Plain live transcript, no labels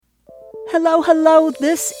Hello, hello.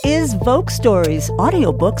 This is VōcStories,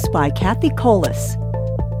 audiobooks by Cathi.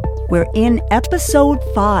 We're in episode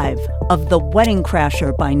 5 of The Wedding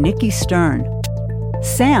Crasher by Nikki Stern.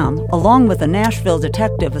 Sam, along with a Nashville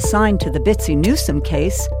detective assigned to the Bitsy Newsom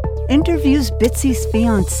case, interviews Bitsy's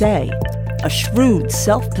fiancé, a shrewd,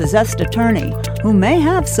 self-possessed attorney who may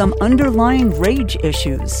have some underlying rage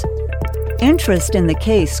issues. Interest in the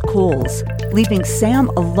case cools, leaving Sam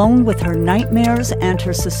alone with her nightmares and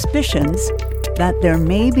her suspicions that there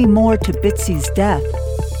may be more to Bitsy's death.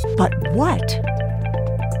 But what?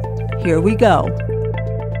 Here we go.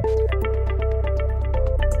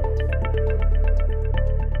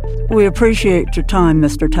 We appreciate your time,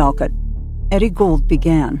 Mr. Talcott, Eddie Gould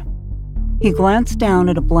began. He glanced down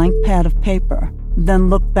at a blank pad of paper, then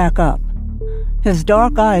looked back up. His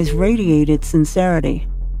dark eyes radiated sincerity.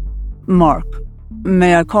 Mark.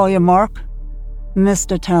 May I call you Mark?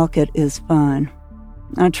 Mr. Talcott is fine.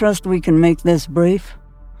 I trust we can make this brief.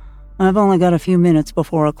 I've only got a few minutes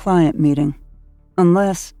before a client meeting.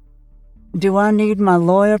 Unless... Do I need my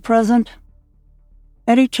lawyer present?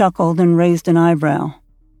 Eddie chuckled and raised an eyebrow.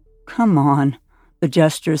 Come on, the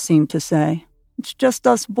gesture seemed to say. It's just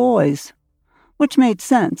us boys. Which made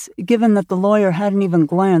sense, given that the lawyer hadn't even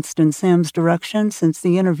glanced in Sam's direction since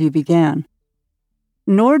the interview began.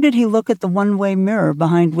 Nor did he look at the one-way mirror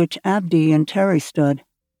behind which Abdi and Terry stood.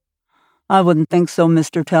 I wouldn't think so,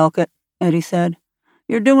 Mr. Talcott, Eddie said.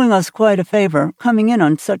 You're doing us quite a favor, coming in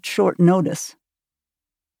on such short notice.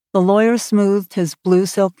 The lawyer smoothed his blue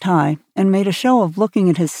silk tie and made a show of looking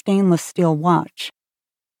at his stainless steel watch.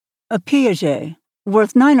 A Piaget,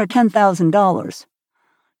 worth $9,000 or $10,000.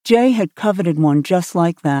 Jay had coveted one just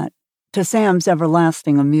like that, to Sam's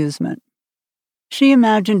everlasting amusement. She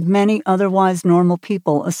imagined many otherwise normal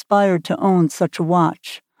people aspired to own such a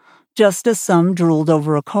watch, just as some drooled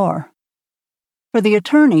over a car. For the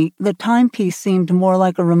attorney, the timepiece seemed more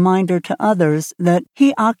like a reminder to others that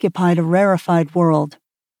he occupied a rarefied world.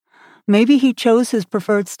 Maybe he chose his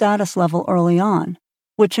preferred status level early on,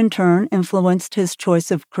 which in turn influenced his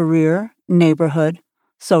choice of career, neighborhood,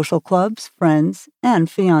 social clubs, friends, and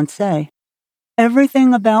fiancé.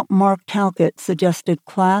 Everything about Mark Talcott suggested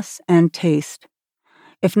class and taste.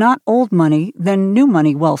 If not old money, then new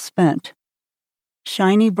money well spent.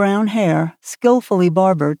 Shiny brown hair, skillfully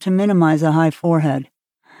barbered to minimize a high forehead.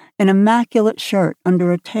 An immaculate shirt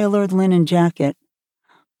under a tailored linen jacket.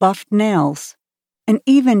 Buffed nails. An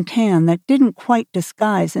even tan that didn't quite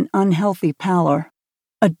disguise an unhealthy pallor.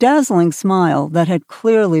 A dazzling smile that had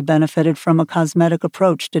clearly benefited from a cosmetic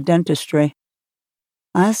approach to dentistry.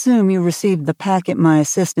 I assume you received the packet my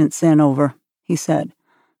assistant sent over, he said.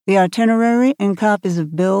 The itinerary and copies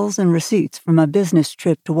of bills and receipts for my business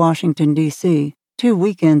trip to Washington, D.C., 2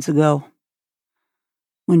 weekends ago.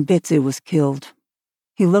 When Bitsy was killed.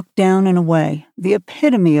 He looked down and away, the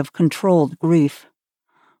epitome of controlled grief.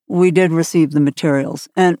 We did receive the materials,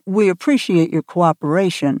 and we appreciate your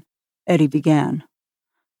cooperation, Eddie began.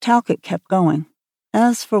 Talcott kept going.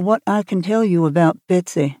 As for what I can tell you about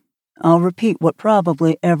Bitsy, I'll repeat what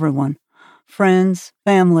probably everyone, friends,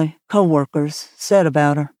 family, co-workers, said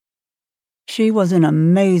about her. She was an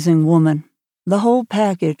amazing woman, the whole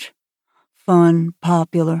package. Fun,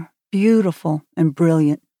 popular, beautiful, and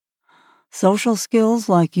brilliant. Social skills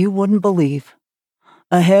like you wouldn't believe.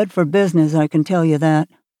 Ahead for business, I can tell you that.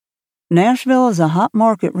 Nashville is a hot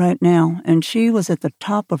market right now, and she was at the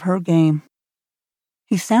top of her game.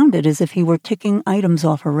 He sounded as if he were ticking items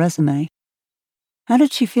off her resume. How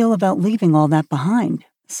did she feel about leaving all that behind?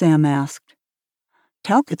 Sam asked.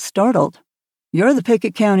 Talcott startled. You're the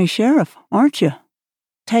Pickett County Sheriff, aren't you?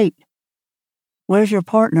 Tate. Where's your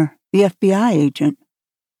partner, the FBI agent?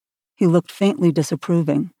 He looked faintly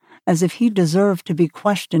disapproving, as if he deserved to be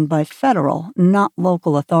questioned by federal, not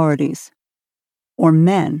local authorities. Or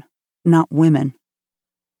men, not women.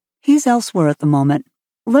 He's elsewhere at the moment.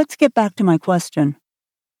 Let's get back to my question.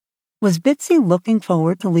 Was Bitsy looking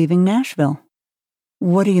forward to leaving Nashville?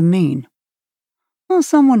 What do you mean? Well,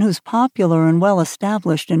 someone who's popular and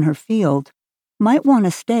well-established in her field might want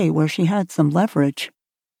to stay where she had some leverage.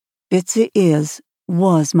 Bitsy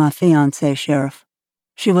was my fiancée, Sheriff.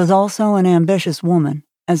 She was also an ambitious woman,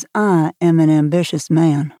 as I am an ambitious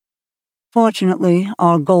man. Fortunately,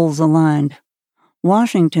 our goals aligned.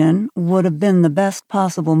 Washington would have been the best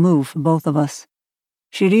possible move for both of us.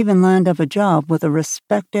 She'd even lined up a job with a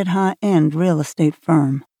respected high-end real estate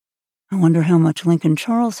firm. I wonder how much Lincoln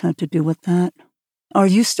Charles had to do with that. Are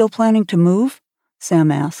you still planning to move?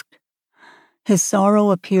 Sam asked. His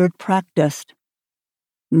sorrow appeared practiced.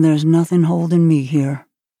 There's nothing holding me here.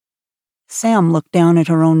 Sam looked down at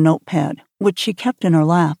her own notepad, which she kept in her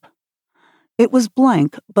lap. It was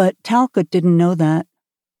blank, but Talcott didn't know that.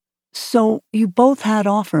 So you both had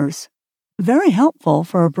offers. Very helpful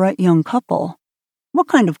for a bright young couple. What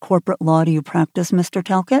kind of corporate law do you practice, Mr.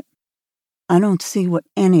 Talcott? I don't see what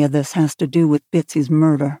any of this has to do with Bitsy's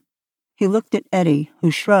murder. He looked at Eddie,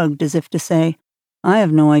 who shrugged as if to say, I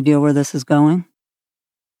have no idea where this is going.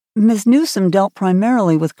 Ms. Newsom dealt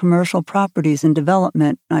primarily with commercial properties and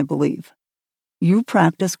development, I believe. You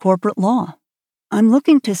practice corporate law. I'm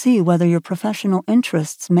looking to see whether your professional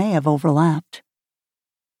interests may have overlapped.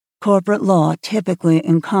 Corporate law typically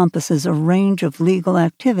encompasses a range of legal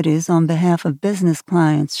activities on behalf of business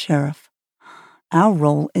clients, Sheriff. Our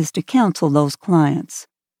role is to counsel those clients,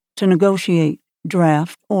 to negotiate,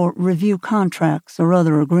 draft, or review contracts or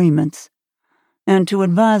other agreements, and to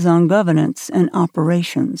advise on governance and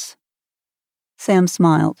operations. Sam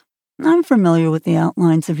smiled. I'm familiar with the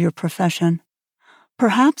outlines of your profession.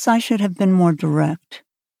 Perhaps I should have been more direct.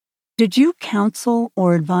 Did you counsel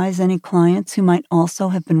or advise any clients who might also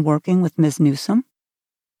have been working with Ms. Newsom?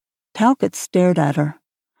 Talcott stared at her.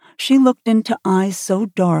 She looked into eyes so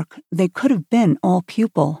dark they could have been all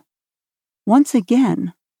pupil. Once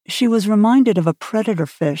again, she was reminded of a predator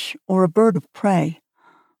fish or a bird of prey,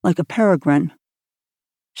 like a peregrine.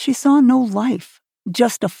 She saw no life,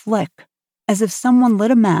 just a flick, as if someone lit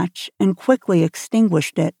a match and quickly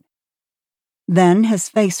extinguished it. Then his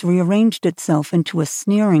face rearranged itself into a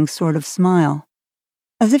sneering sort of smile,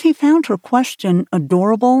 as if he found her question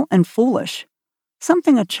adorable and foolish,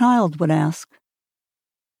 something a child would ask.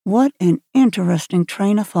 What an interesting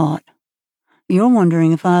train of thought. You're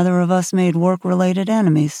wondering if either of us made work-related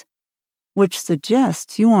enemies, which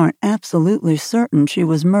suggests you aren't absolutely certain she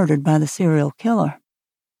was murdered by the serial killer.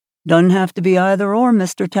 Doesn't have to be either or,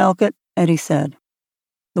 Mr. Talcott, Eddie said.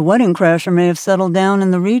 The wedding crasher may have settled down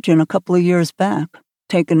in the region a couple of years back,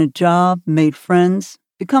 taken a job, made friends,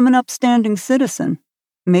 become an upstanding citizen,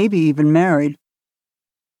 maybe even married.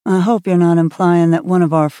 I hope you're not implying that one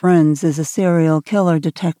of our friends is a serial killer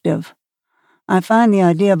detective. I find the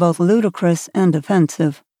idea both ludicrous and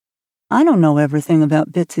offensive. I don't know everything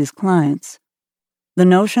about Bitsy's clients. The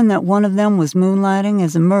notion that one of them was moonlighting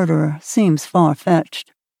as a murderer seems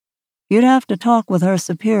far-fetched. You'd have to talk with her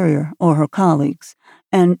superior or her colleagues.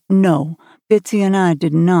 And no, Bitsy and I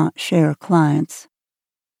did not share clients.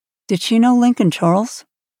 Did she know Lincoln Charles?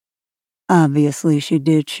 Obviously she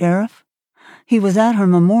did, Sheriff. He was at her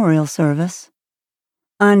memorial service.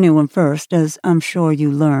 I knew him first, as I'm sure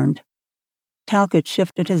you learned. Talcott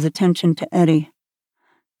shifted his attention to Eddie.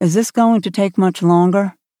 Is this going to take much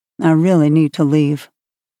longer? I really need to leave.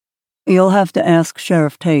 You'll have to ask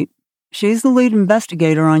Sheriff Tate. She's the lead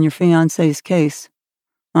investigator on your fiancé's case.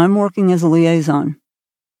 I'm working as a liaison.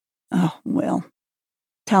 Oh, well,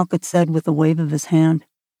 Talcott said with a wave of his hand.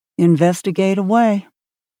 Investigate away.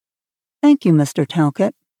 Thank you, Mr.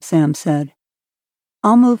 Talcott, Sam said.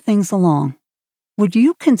 I'll move things along. Would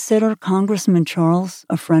you consider Congressman Charles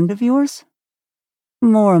a friend of yours?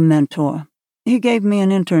 More a mentor. He gave me an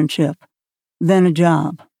internship, then a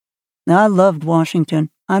job. I loved Washington,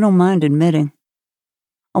 I don't mind admitting.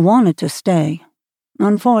 I wanted to stay.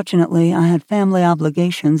 Unfortunately, I had family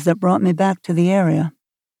obligations that brought me back to the area.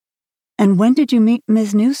 And when did you meet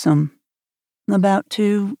Ms. Newsom? About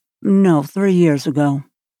 3 years ago.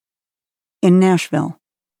 In Nashville.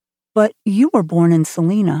 But you were born in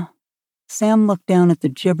Salina. Sam looked down at the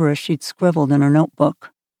gibberish she'd scribbled in her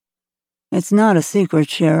notebook. It's not a secret,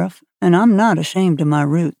 Sheriff, and I'm not ashamed of my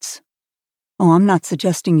roots. Oh, I'm not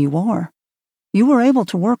suggesting you are. You were able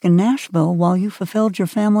to work in Nashville while you fulfilled your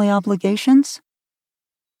family obligations?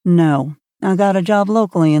 No, I got a job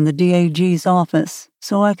locally in the DAG's office,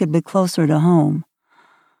 so I could be closer to home.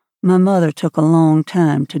 My mother took a long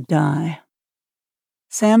time to die.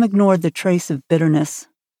 Sam ignored the trace of bitterness.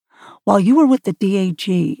 While you were with the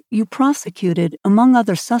DAG, you prosecuted, among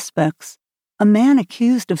other suspects, a man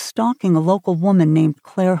accused of stalking a local woman named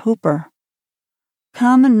Claire Hooper.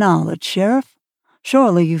 Common knowledge, Sheriff.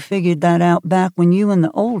 Surely you figured that out back when you and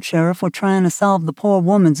the old sheriff were trying to solve the poor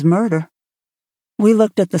woman's murder. We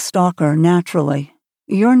looked at the stalker, naturally.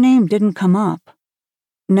 Your name didn't come up.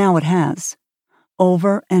 Now it has.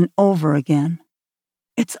 Over and over again.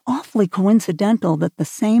 It's awfully coincidental that the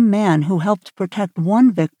same man who helped protect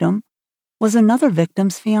one victim was another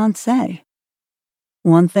victim's fiancé.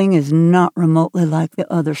 One thing is not remotely like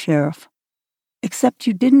the other, Sheriff. Except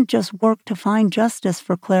you didn't just work to find justice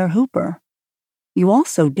for Claire Hooper. You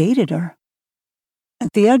also dated her.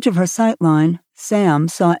 At the edge of her sightline, Sam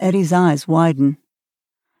saw Eddie's eyes widen.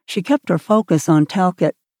 She kept her focus on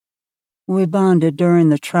Talcott. We bonded during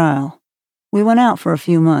the trial. We went out for a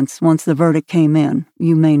few months once the verdict came in,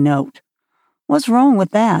 you may note. What's wrong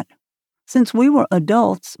with that? Since we were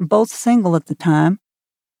adults, both single at the time,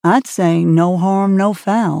 I'd say no harm, no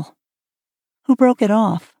foul. Who broke it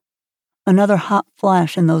off? Another hot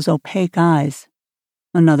flash in those opaque eyes.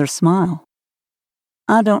 Another smile.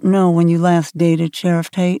 I don't know when you last dated, Sheriff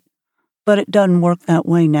Tate, but it doesn't work that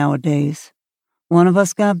way nowadays. One of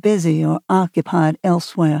us got busy or occupied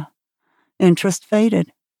elsewhere. Interest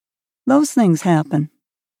faded. Those things happen.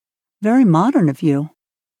 Very modern of you.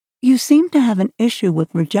 You seem to have an issue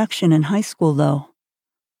with rejection in high school, though.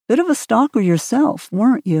 Bit of a stalker yourself,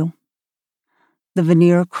 weren't you? The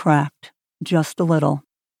veneer cracked, just a little.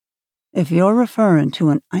 If you're referring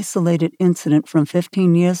to an isolated incident from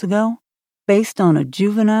 15 years ago, based on a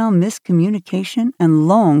juvenile miscommunication and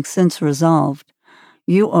long since resolved,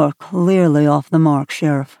 you are clearly off the mark,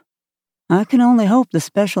 Sheriff. I can only hope the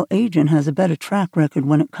special agent has a better track record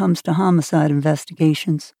when it comes to homicide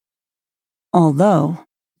investigations. Although,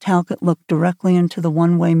 Talcott looked directly into the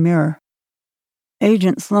one-way mirror.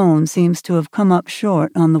 Agent Sloan seems to have come up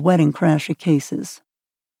short on the wedding crasher cases.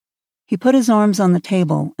 He put his arms on the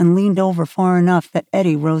table and leaned over far enough that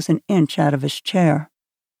Eddie rose an inch out of his chair.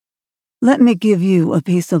 Let me give you a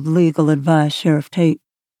piece of legal advice, Sheriff Tate.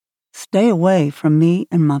 Stay away from me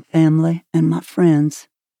and my family and my friends.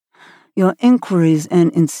 Your inquiries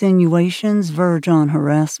and insinuations verge on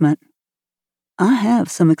harassment. I have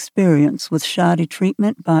some experience with shoddy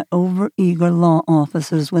treatment by overeager law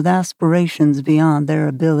officers with aspirations beyond their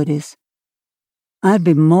abilities. I'd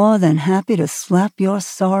be more than happy to slap your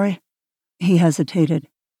sorry, he hesitated,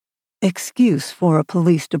 excuse for a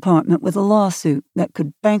police department with a lawsuit that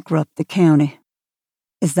could bankrupt the county.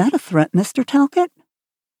 Is that a threat, Mr. Talcott?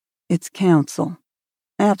 It's counsel,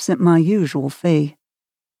 absent my usual fee.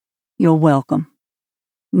 You're welcome.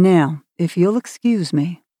 Now, if you'll excuse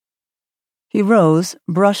me. He rose,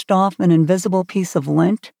 brushed off an invisible piece of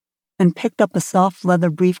lint, and picked up a soft leather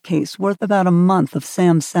briefcase worth about a month of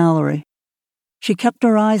Sam's salary. She kept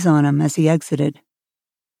her eyes on him as he exited.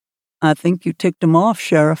 I think you ticked him off,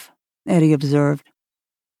 Sheriff, Eddie observed.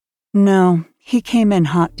 No, he came in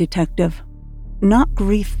hot, Detective. Not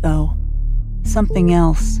grief, though. Something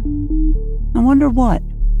else. I wonder what.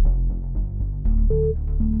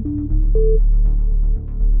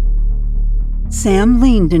 Sam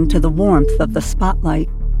leaned into the warmth of the spotlight.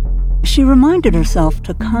 She reminded herself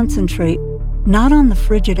to concentrate not on the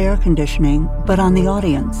frigid air conditioning, but on the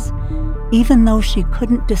audience, even though she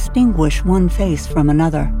couldn't distinguish one face from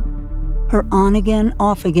another. Her on-again,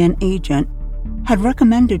 off-again agent had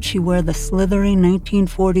recommended she wear the slithery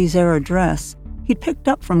 1940s-era dress he'd picked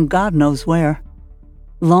up from God knows where.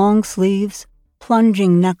 Long sleeves,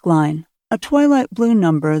 plunging neckline, a twilight blue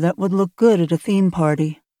number that would look good at a theme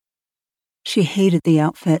party. She hated the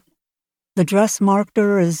outfit. The dress marked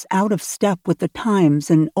her as out of step with the times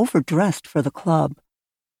and overdressed for the club,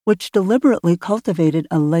 which deliberately cultivated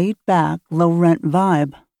a laid-back, low-rent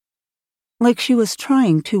vibe. Like she was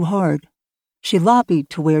trying too hard. She lobbied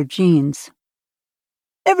to wear jeans.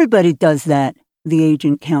 Everybody does that, the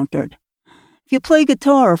agent countered. If you play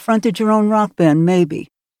guitar or fronted your own rock band, maybe.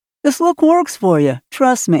 This look works for you,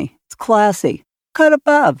 trust me. It's classy. Cut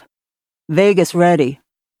above. Vegas ready.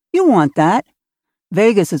 You want that.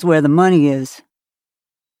 Vegas is where the money is.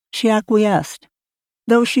 She acquiesced,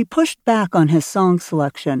 though she pushed back on his song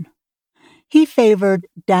selection. He favored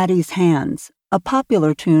Daddy's Hands, a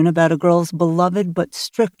popular tune about a girl's beloved but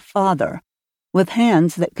strict father, with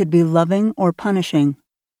hands that could be loving or punishing.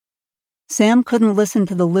 Sam couldn't listen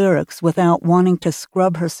to the lyrics without wanting to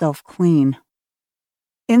scrub herself clean.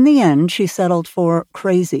 In the end, she settled for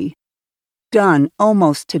Crazy, done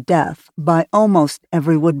almost to death by almost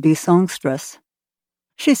every would-be songstress.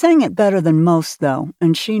 She sang it better than most, though,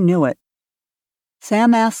 and she knew it.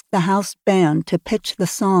 Sam asked the house band to pitch the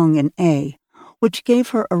song in A, which gave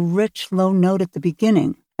her a rich, low note at the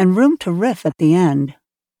beginning and room to riff at the end.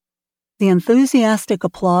 The enthusiastic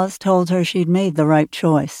applause told her she'd made the right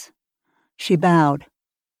choice. She bowed.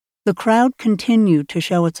 The crowd continued to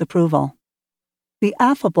show its approval. The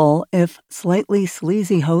affable, if slightly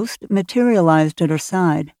sleazy host materialized at her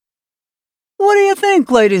side. "What do you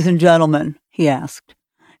think, ladies and gentlemen?" he asked.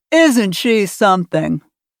 "Isn't she something?"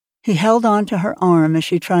 He held on to her arm as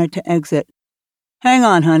she tried to exit. "Hang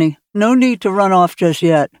on, honey. No need to run off just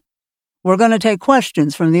yet. We're going to take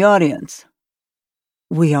questions from the audience."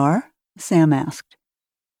 "We are?" Sam asked.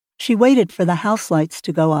 She waited for the house lights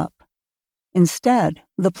to go up. Instead,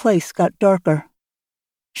 the place got darker.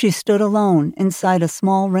 She stood alone inside a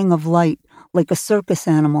small ring of light like a circus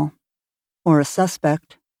animal. Or a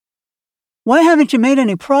suspect. "Why haven't you made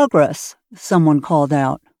any progress?" someone called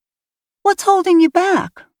out. "What's holding you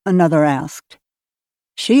back?" another asked.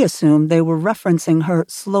 She assumed they were referencing her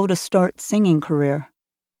slow-to-start singing career.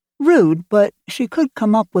 Rude, but she could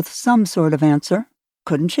come up with some sort of answer,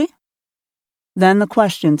 couldn't she? Then the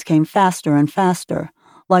questions came faster and faster,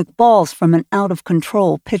 like balls from an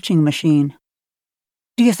out-of-control pitching machine.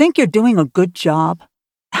 Do you think you're doing a good job?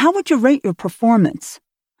 How would you rate your performance?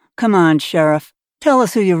 Come on, Sheriff. Tell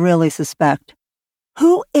us who you really suspect.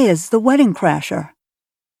 Who is the wedding crasher?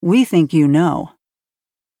 We think you know.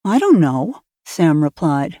 I don't know, Sam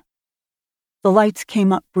replied. The lights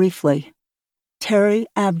came up briefly. Terry,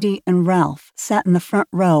 Abdi, and Ralph sat in the front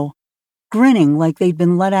row, grinning like they'd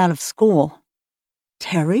been let out of school.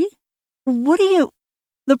 Terry? What are you—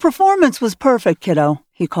 The performance was perfect, kiddo,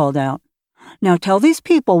 he called out. Now tell these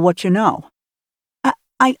people what you know.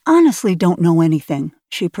 I honestly don't know anything,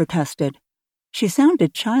 she protested. She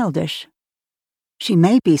sounded childish. She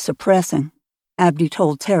may be suppressing, Abdi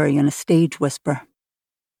told Terry in a stage whisper.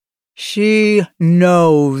 She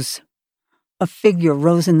knows. A figure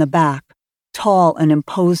rose in the back, tall and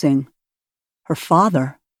imposing. Her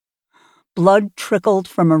father. Blood trickled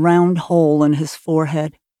from a round hole in his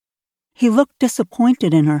forehead. He looked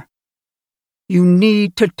disappointed in her. You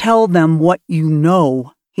need to tell them what you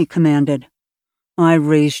know, he commanded. I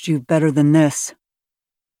raised you better than this.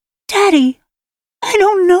 Daddy, I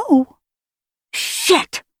don't know.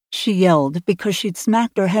 Shit, she yelled because she'd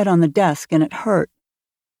smacked her head on the desk and it hurt.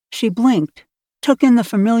 She blinked, took in the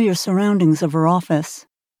familiar surroundings of her office.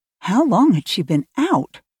 How long had she been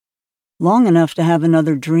out? Long enough to have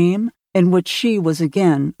another dream in which she was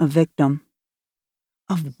again a victim.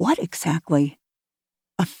 Of what exactly?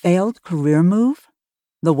 A failed career move?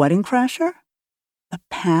 The wedding crasher? The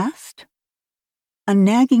past? A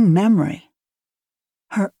nagging memory?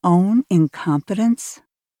 Her own incompetence?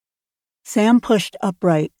 Sam pushed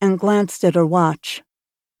upright and glanced at her watch.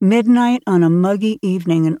 Midnight on a muggy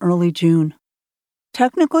evening in early June.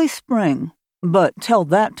 Technically spring, but tell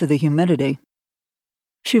that to the humidity.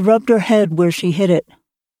 She rubbed her head where she hit it.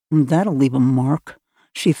 That'll leave a mark,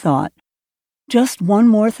 she thought. Just one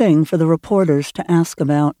more thing for the reporters to ask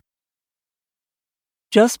about.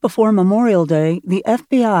 Just before Memorial Day, the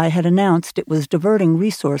FBI had announced it was diverting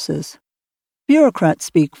resources. Bureaucrats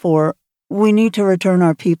speak for, we need to return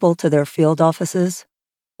our people to their field offices.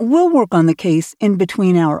 We'll work on the case in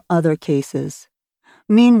between our other cases.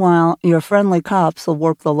 Meanwhile, your friendly cops will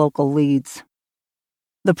work the local leads.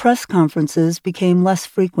 The press conferences became less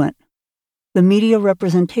frequent. The media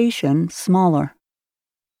representation smaller.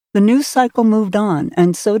 The news cycle moved on,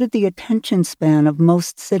 and so did the attention span of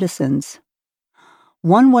most citizens.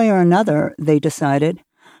 One way or another, they decided,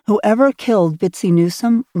 whoever killed Bitsy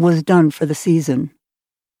Newsome was done for the season.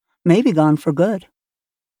 Maybe gone for good.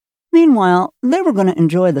 Meanwhile, they were going to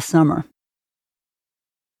enjoy the summer.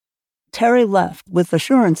 Terry left with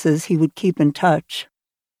assurances he would keep in touch.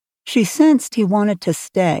 She sensed he wanted to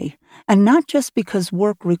stay, and not just because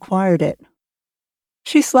work required it.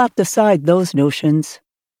 She slapped aside those notions,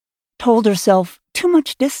 told herself too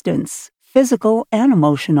much distance, physical and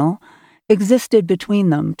emotional, existed between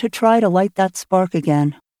them to try to light that spark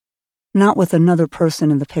again. Not with another person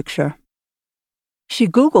in the picture. She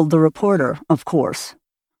Googled the reporter, of course.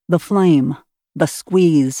 The flame, the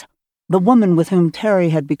squeeze, the woman with whom Terry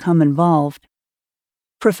had become involved.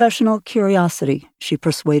 Professional curiosity, she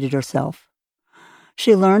persuaded herself.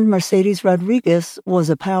 She learned Mercedes Rodriguez was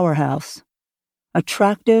a powerhouse.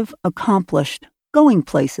 Attractive, accomplished, going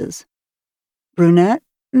places. Brunette,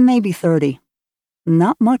 maybe 30.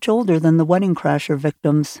 Not much older than the wedding crasher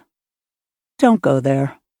victims. Don't go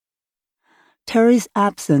there. Terry's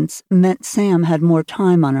absence meant Sam had more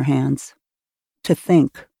time on her hands. To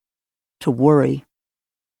think. To worry.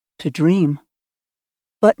 To dream.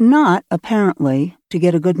 But not, apparently, to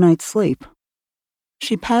get a good night's sleep.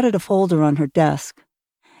 She patted a folder on her desk.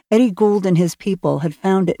 Eddie Gould and his people had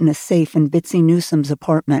found it in a safe in Bitsy Newsome's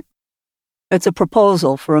apartment. It's a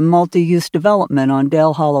proposal for a multi-use development on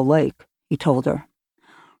Dale Hollow Lake, he told her.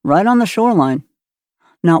 Right on the shoreline.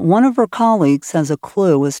 Not one of her colleagues has a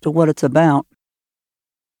clue as to what it's about.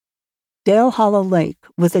 Dale Hollow Lake,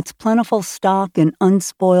 with its plentiful stock and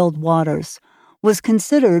unspoiled waters, was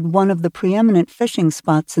considered one of the preeminent fishing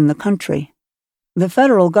spots in the country. The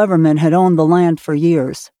federal government had owned the land for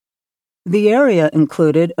years. The area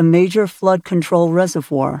included a major flood control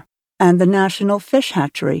reservoir and the National Fish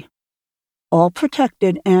Hatchery, all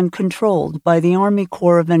protected and controlled by the Army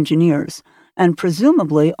Corps of Engineers and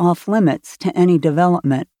presumably off-limits to any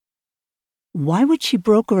development. Why would she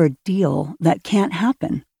broker a deal that can't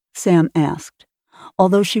happen? Sam asked,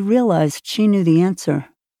 although she realized she knew the answer.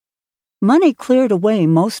 Money cleared away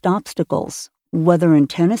most obstacles, whether in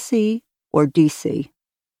Tennessee or D.C.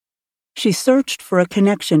 She searched for a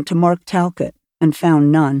connection to Mark Talcott and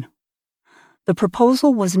found none. The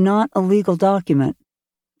proposal was not a legal document,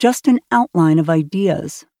 just an outline of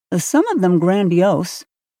ideas, some of them grandiose,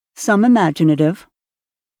 some imaginative,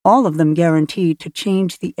 all of them guaranteed to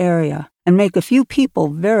change the area and make a few people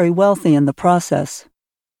very wealthy in the process,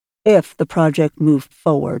 if the project moved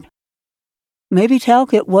forward. Maybe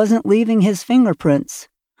Talcott wasn't leaving his fingerprints,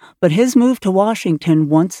 but his move to Washington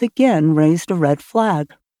once again raised a red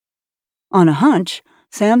flag. On a hunch,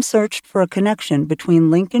 Sam searched for a connection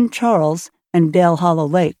between Lincoln Charles and Dale Hollow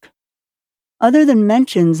Lake. Other than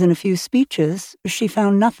mentions in a few speeches, she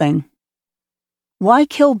found nothing. "Why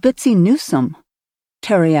kill Bitsy Newsom?"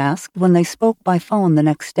 Terry asked when they spoke by phone the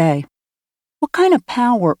next day. "What kind of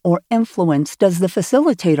power or influence does the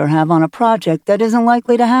facilitator have on a project that isn't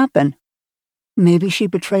likely to happen?" Maybe she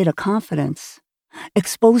betrayed a confidence,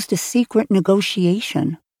 exposed a secret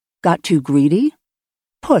negotiation, got too greedy,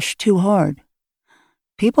 pushed too hard.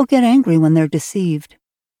 People get angry when they're deceived.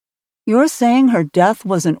 You're saying her death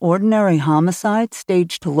was an ordinary homicide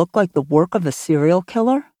staged to look like the work of a serial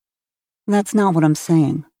killer? That's not what I'm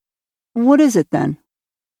saying. What is it then?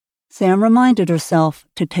 Sam reminded herself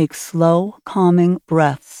to take slow, calming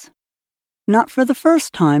breaths. Not for the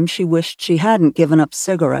first time, she wished she hadn't given up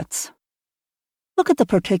cigarettes. Look at the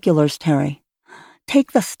particulars, Terry.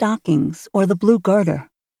 Take the stockings or the blue garter.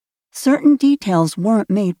 Certain details weren't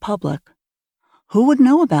made public. Who would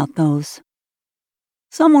know about those?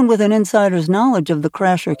 Someone with an insider's knowledge of the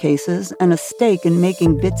Crasher cases and a stake in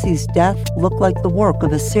making Bitsy's death look like the work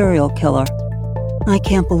of a serial killer. I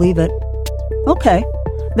can't believe it. Okay,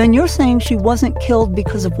 then you're saying she wasn't killed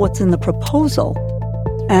because of what's in the proposal.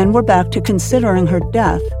 And we're back to considering her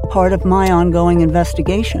death part of my ongoing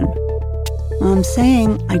investigation. I'm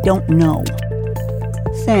saying I don't know.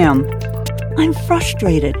 Sam, I'm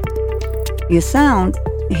frustrated. You sound,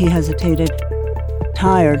 he hesitated,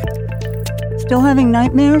 tired. Still having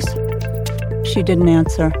nightmares? She didn't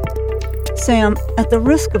answer. Sam, at the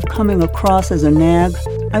risk of coming across as a nag,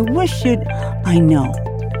 I wish you'd... I know.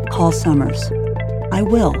 Call Summers. I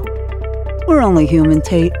will. We're only human,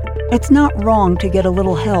 Tate. It's not wrong to get a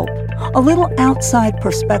little help, a little outside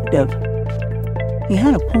perspective. He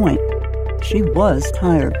had a point. She was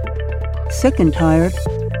tired. Sick and tired.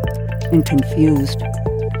 And confused.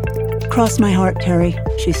 "Cross my heart, Terry,"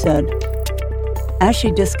 she said. As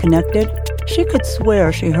she disconnected, she could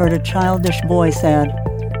swear she heard a childish voice add,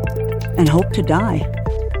 "And hope to die."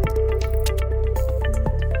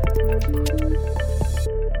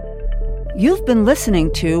 You've been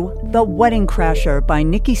listening to The Wedding Crasher by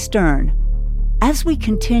Nikki Stern. As we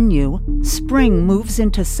continue, spring moves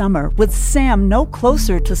into summer with Sam no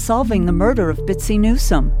closer to solving the murder of Bitsy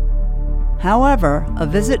Newsom. However, a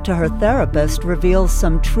visit to her therapist reveals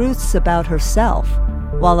some truths about herself,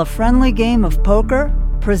 while a friendly game of poker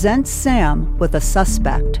presents Sam with a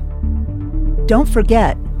suspect. Don't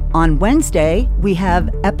forget, on Wednesday, we have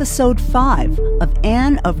Episode 5 of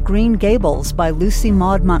Anne of Green Gables by Lucy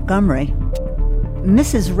Maud Montgomery.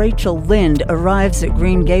 Mrs. Rachel Lynde arrives at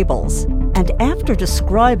Green Gables, and after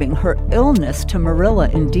describing her illness to Marilla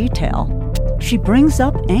in detail, she brings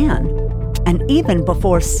up Anne. And even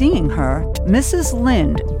before seeing her, Mrs.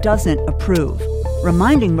 Lynde doesn't approve,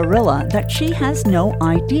 reminding Marilla that she has no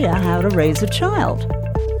idea how to raise a child.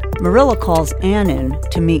 Marilla calls Anne in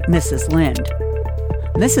to meet Mrs. Lynde.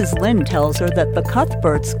 Mrs. Lynde tells her that the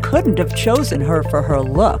Cuthberts couldn't have chosen her for her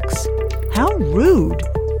looks. How rude!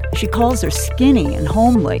 She calls her skinny and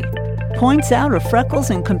homely, points out her freckles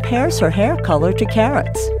and compares her hair color to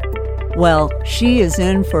Carrot's. Well, she is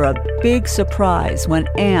in for a big surprise when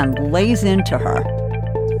Anne lays into her.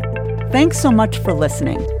 Thanks so much for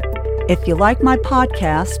listening. If you like my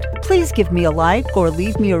podcast, please give me a like or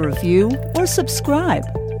leave me a review or subscribe.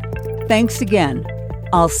 Thanks again.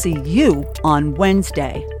 I'll see you on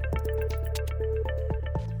Wednesday.